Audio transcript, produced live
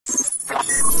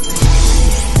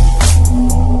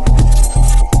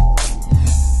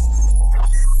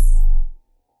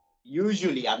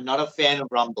I'm not a fan of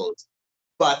Rumbles,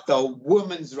 but the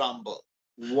Women's Rumble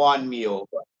won me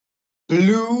over,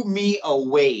 blew me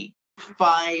away.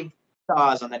 5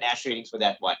 stars on the national ratings for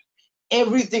that one.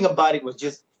 Everything about it was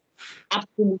just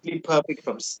absolutely perfect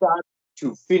from start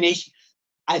to finish.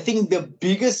 I think the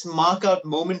biggest markout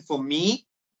moment for me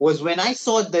was when I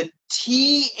saw the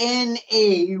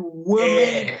TNA Women.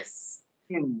 Yes.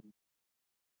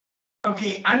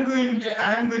 Okay, I'm going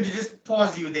to just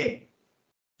pause you there.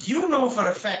 You know for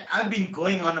a fact I've been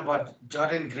going on about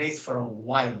Jordan Grace for a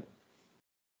while.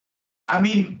 I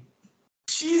mean,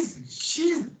 she's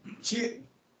she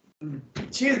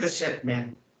she's the shit,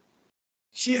 man.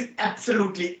 She's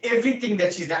absolutely everything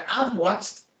that she's done. I've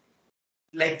watched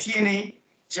like TNA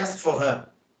just for her.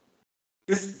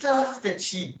 The stuff that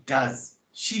she does,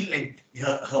 she like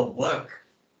her work,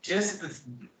 just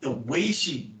the way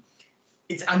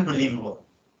it's unbelievable.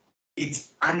 It's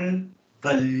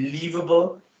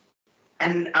unbelievable.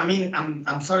 And I mean,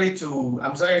 I'm sorry to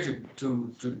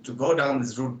go down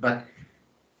this route, but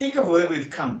think of where we've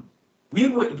come. We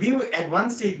were at one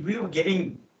stage we were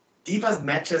getting divas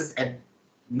matches at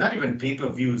not even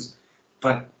pay-per-views,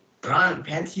 but bra and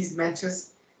panties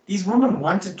matches. These women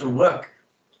wanted to work,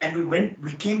 and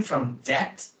we came from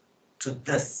that to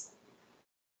this.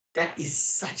 That is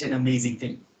such an amazing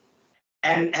thing.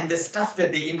 And the stuff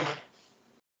that they in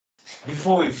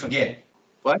before we forget,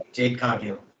 What? Jade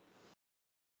Cargill.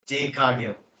 Jade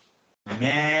Cargill.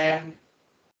 Man,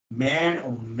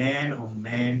 oh man,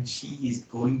 a she's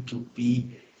going to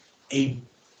be the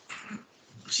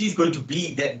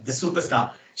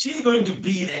superstar. She's going to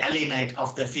be the LA Knight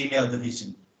of the female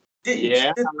division.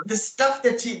 Yeah. The stuff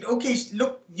that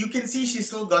look, you can see she's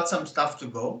still got some stuff to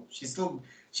go. She's still,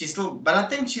 but I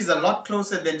think she's a lot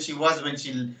closer than she was when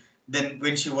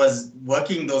she was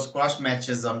working those squash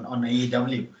matches on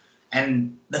AEW.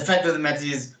 And the fact of the matter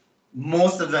is,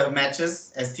 most of the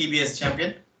matches as TBS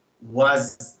champion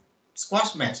was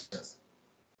squash matches.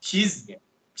 She's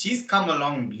she's come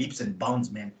along leaps and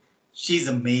bounds, man. She's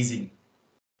amazing.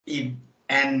 It,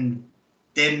 and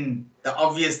then the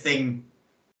obvious thing,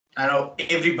 I know almost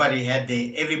everybody had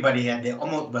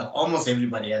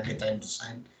their time to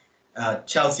shine.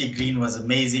 Chelsea Green was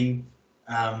amazing.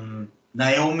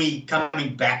 Naomi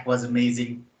coming back was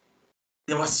amazing.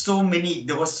 There were so many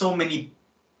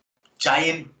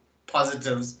giant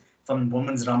positives from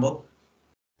Women's Rumble.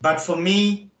 But for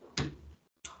me,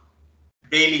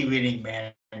 Bailey winning,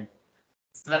 man.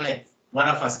 It's not like one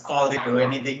of us called it or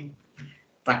anything,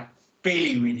 but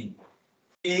Bailey winning,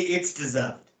 it's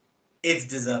deserved. It's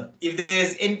deserved.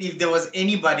 If there was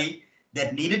anybody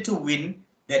that needed to win,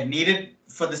 that needed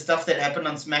for the stuff that happened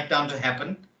on SmackDown to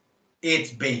happen,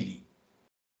 it's Bailey.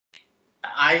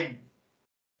 I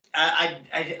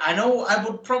I know I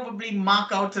would probably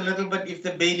mark out a little bit if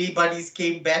the Bailey buddies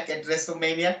came back at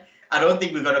WrestleMania. I don't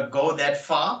think we're gonna go that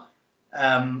far.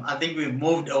 I think we've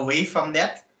moved away from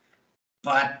that,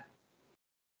 but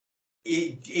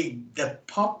the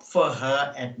pop for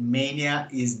her at Mania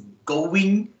is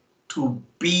going to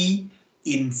be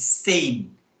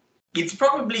insane. It's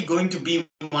probably going to be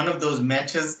one of those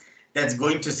matches that's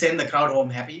going to send the crowd home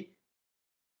happy.